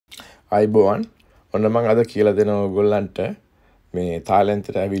අයිබෝවන් ඔන්න මම අද කියලා දෙනවා ඔයගොල්ලන්ට මේ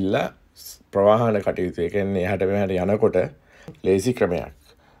තායිලන්තයට ඇවිල්ලා ප්‍රවාහන කටයුතු ඒ කියන්නේ එහාට මෙහාට යනකොට ලේසි ක්‍රමයක්.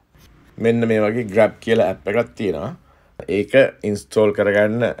 මෙන්න මේ වගේ Grab කියලා app එකක් තියෙනවා. ඒක install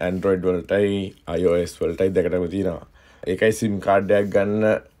කරගන්න Android වලටයි iOS වලටයි දෙකටම තියෙනවා. ඒකයි SIM card එකක් ගන්න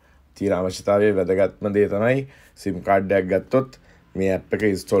තියෙන අවශ්‍යතාවයේ වැදගත්ම දේ තමයි SIM card එකක් ගත්තොත් මේ app එක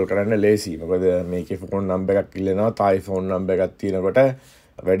install කරන්න ලේසි. මොකද මේකේ phone number එකක් ඉල්ලනවා. Thai phone number එකක් තියෙනකොට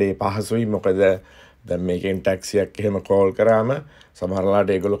වැඩේ පහසුයි. මොකද දැන් මේකෙන් ටැක්සි එකක් එහෙම කෝල් කරාම සමහරලාට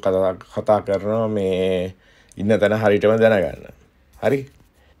ඒගොල්ලෝ කතා කරනවා මේ ඉන්න තැන හරියටම දැනගන්න. හරි?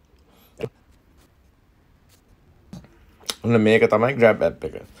 ඔන්න මේක තමයි Grab app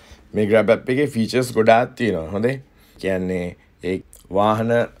එක. මේ Grab app එකේ features ගොඩාක් තියෙනවා. හොඳේ. කියන්නේ ඒ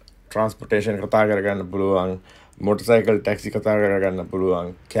වාහන transportation කතා කරගන්න පුළුවන්, motorcycle taxi කතා කරගන්න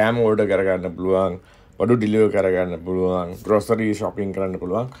පුළුවන්, cam order කරගන්න පුළුවන්, වඩු deliver කරගන්න පුළුවන්, grocery shopping කරන්න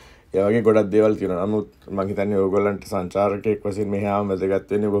පුළුවන්. ඒ වගේ ගොඩක් දේවල් තියෙනවා. නමුත් මම හිතන්නේ ඔයගොල්ලන්ට සංචාරකයෙක් වශයෙන් මෙහාම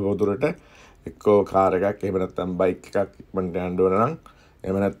වැදගත් වෙන්නේ බොහෝ දුරට එක්කෝ කාර් එකක්, එහෙම නැත්නම් බයික් එකක් ඉක්මනට යන්න ඕන නම්,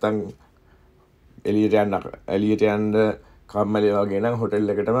 එහෙම නැත්නම් එළියට යන්න කම්මැලි වගේ නම්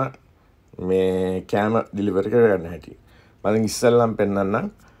හොටෙල් එකටම මේ කෑම ඩිලිවර් කරගන්න හැටි. මම ඉස්සෙල්ලම පෙන්නන්නම්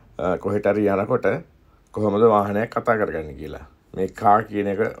කොහෙට හරි යනකොට කොහොමද වාහනයක් කතා කරගන්නේ කියලා. මේ කාර්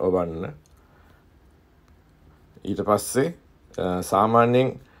කියන එක ඔබන්න. ඊට පස්සේ සාමාන්‍යයෙන්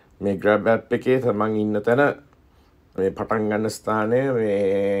මේ Grab app එකේ තමන් ඉන්න තැන මේ පටන් ගන්න ස්ථානය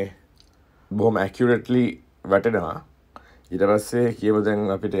මේ බොහොම accurately වැටෙනවා. ඊට පස්සේ කියමු දැන්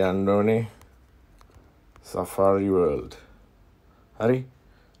අපිට යන්න ඕනේ Safari World. හරි?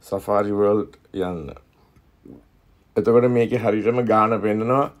 Safari World යන්න. එතකොට මේකේ හරියටම ගාන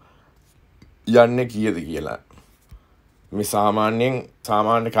පෙන්නනවා යන්නේ කීයද කියලා. මේ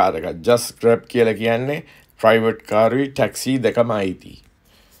සාමාන්‍ය කාර් එකක්. Just Grab කියලා කියන්නේ private කාරුයි taxi දෙකම අයිති.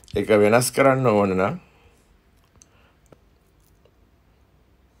 ඒක වෙනස් කරන්න ඕන නම්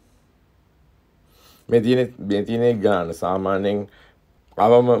මේ තියෙන ගාන සාමාන්‍යයෙන්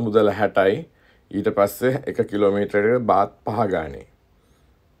අවම මුදල 60යි. ඊට පස්සේ 1 කිලෝමීටරයකට බාත් 5 ගානේ.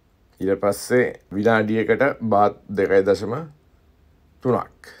 ඊට පස්සේ විනාඩියකට බාත්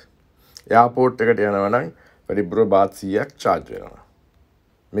 2.3ක්. එයාපෝට් එකට යනවා නම් වැඩිපුර බාත් 100ක් charge වෙනවා.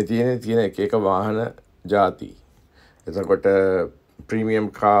 මේ තියෙන එක වාහන ಜಾති. එතකොට ප්‍රීමියම්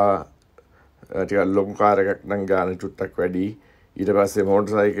කාර් ටික ලොකු කාර් එකක් නම් ගාන චුට්ටක් වැඩි. ඊට පස්සේ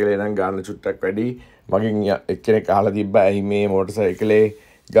මෝටර් සයිකලේ නම් ගාන චුට්ටක් වැඩි. මගෙන් එක්කෙනෙක් අහලා තිබ්බා ඇයි මේ මෝටර් සයිකලේ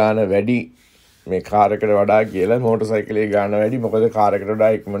ගාන වැඩි මේ කාර් එකට වඩා කියලා. මෝටර් සයිකලේ ගාන වැඩි මොකද කාර් එකට වඩා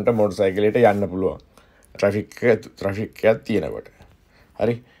ඉක්මනට මෝටර් සයිකලයට යන්න පුළුවන්. ට්‍රැෆික් එකක් තියෙනකොට.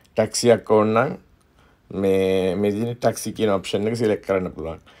 හරි? ටැක්සියක් ඕන නම් මේ තියෙන ටැක්සි කියන ඔප්ෂන් එක සිලෙක්ට් කරන්න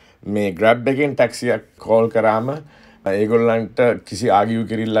පුළුවන්. මේ Grab එකෙන් ටැක්සියක් කෝල් කරාම ඒගොල්ලන්ට කිසි ආගියු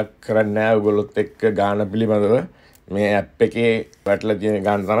කිරිල්ලක් කරන්නේ නැහැ. ඔයගොල්ලොත් එක්ක ගාන පිළිබඳව මේ ඇප් එකේ වැටලා තියෙන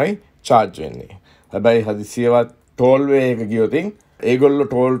ගාන තමයි charge වෙන්නේ. හැබැයි හදිසියවත් ටෝල් වේ එක ගියොත් ඒගොල්ලෝ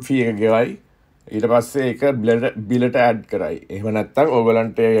ටෝල් ෆී එක ගෙවයි. ඊට පස්සේ ඒක බිලට ඇඩ් කරයි. එහෙම නැත්නම්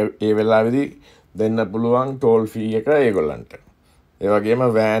ඕගොල්ලන්ට ඒ වෙලාවේදී දෙන්න පුළුවන් ටෝල් ෆී එක ඒගොල්ලන්ට. ඒ වගේම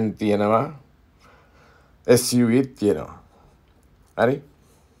වෑන් තියෙනවා, SUV තියෙනවා. හරි?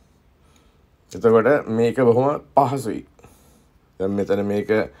 එතකොට මේක බොහොම පහසුයි. දැන් මෙතන මේක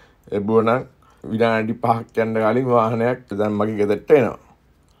ලැබුණා නම් විනාඩි 5ක් යන කලින් වාහනයක් දැන් මගේ ගෙදරට එනවා.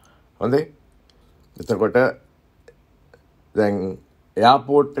 හොඳේ? එතකොට දැන්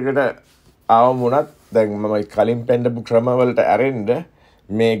එයාපෝට් එකට ආවම වුණත් දැන් මම කලින් පෙන්නපු ක්‍රමවලට ඇරෙන්න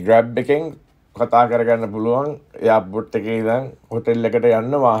මේ Grab එකෙන් කතා කරගන්න පුළුවන් එයාපෝට් එකේ ඉඳන් හොටෙල් එකට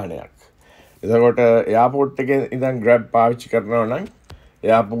යන්න වාහනයක්. එතකොට එයාපෝට් එකේ ඉඳන් Grab පාවිච්චි කරනවා නම්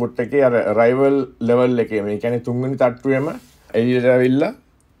එයාපෝට් එකේ අර arrival level එකේ මේ කියන්නේ තුන්වෙනි තට්ටුවේම එළියට ඇවිල්ලා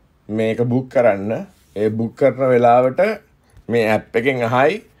මේක බුක් කරන්න. ඒ බුක් කරන වෙලාවට මේ ඇප් එකෙන්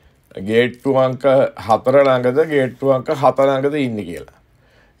අහයි ගේට්ටු අංක 4 ළඟද ගේට්ටු අංක 7 ළඟද ඉන්නේ කියලා.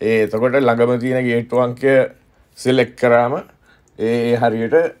 එතකොට ළඟම තියෙන ගේට්ටු අංකය සිලෙක්ට් කරාම ඒ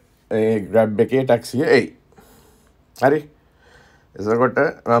හරියට ඒ Grab එකේ ටැක්සිය එයි. හරි? එතකොට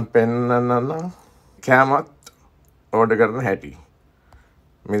මම පෙන්නන්නම් කෑමත් ඕඩර් කරන හැටි.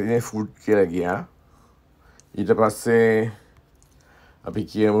 මෙතන ෆුඩ් කියලා ගියා. ඊට පස්සේ අපි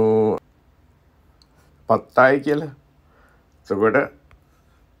කියමු පත්තායි කියලා. එතකොට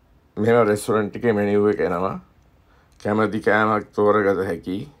මෙහෙම රෙස්ටොරන්ට් එකේ මෙනියු එක එනවා. කැමති කෑමක් තෝරගත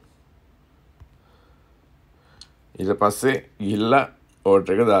හැකි. ඊට පස්සේ ගිහිල්ලා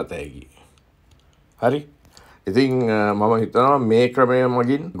ඕඩර් එක දාත හැකි. හරි? ඉතින් මම හිතනවා මේ ක්‍රමය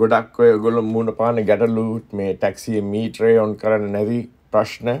මගින් ගොඩක් ඔය ඔයගොල්ලෝ මුණ පාන ගැටලු මේ ටැක්සියේ මීටරේ ඔන් කරන්න නැති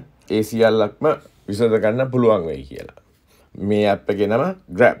ප්‍රශ්න ඒ සියල්ලක්ම විසඳ ගන්න පුළුවන් වෙයි කියලා. මේ ඇප් එකේ නම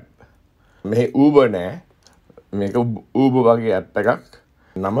Grab. මෙහි Uber නෑ. මේක Uber වගේ ඇප් එකක්.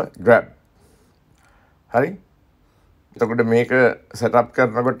 නම Grab. හරි? එතකොට මේක සෙටප්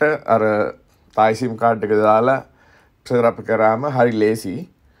කරනකොට අර Thai SIM card එක දාලා සෙටප් කරාම හරි ලේසි.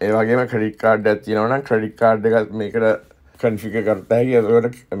 ඒ වගේම ක්‍රෙඩිට් කාඩ් එකක් තියෙනවා නම් ක්‍රෙඩිට් කාඩ් එක මේකට කන්ෆිගර් කරත හැකි.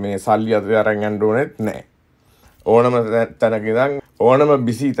 එතකොට මේ සල්ලි අතේ අරන් යන්න ඕනෙත් නෑ. ඕනම තැනක ඉඳන් ඕනම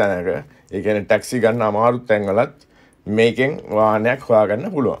බිසි තැනක, ඒ කියන්නේ ටැක්සි ගන්න අමාරු තැන්වලත් මේකෙන් වාහනයක්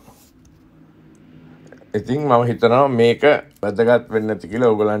හොයාගන්න පුළුවන්. ඉතින් මම හිතනවා මේක වැදගත් වෙන්න ඇති කියලා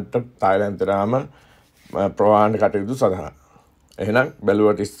ඔයගලන්ට තායිලන්තයට ආම ප්‍රවාහන කටයුතු සඳහා. එහෙනම්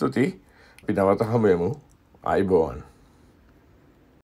බැලුවට ස්තුතියි. අපි නැවත හමු වෙමු. ආයිබෝවන්.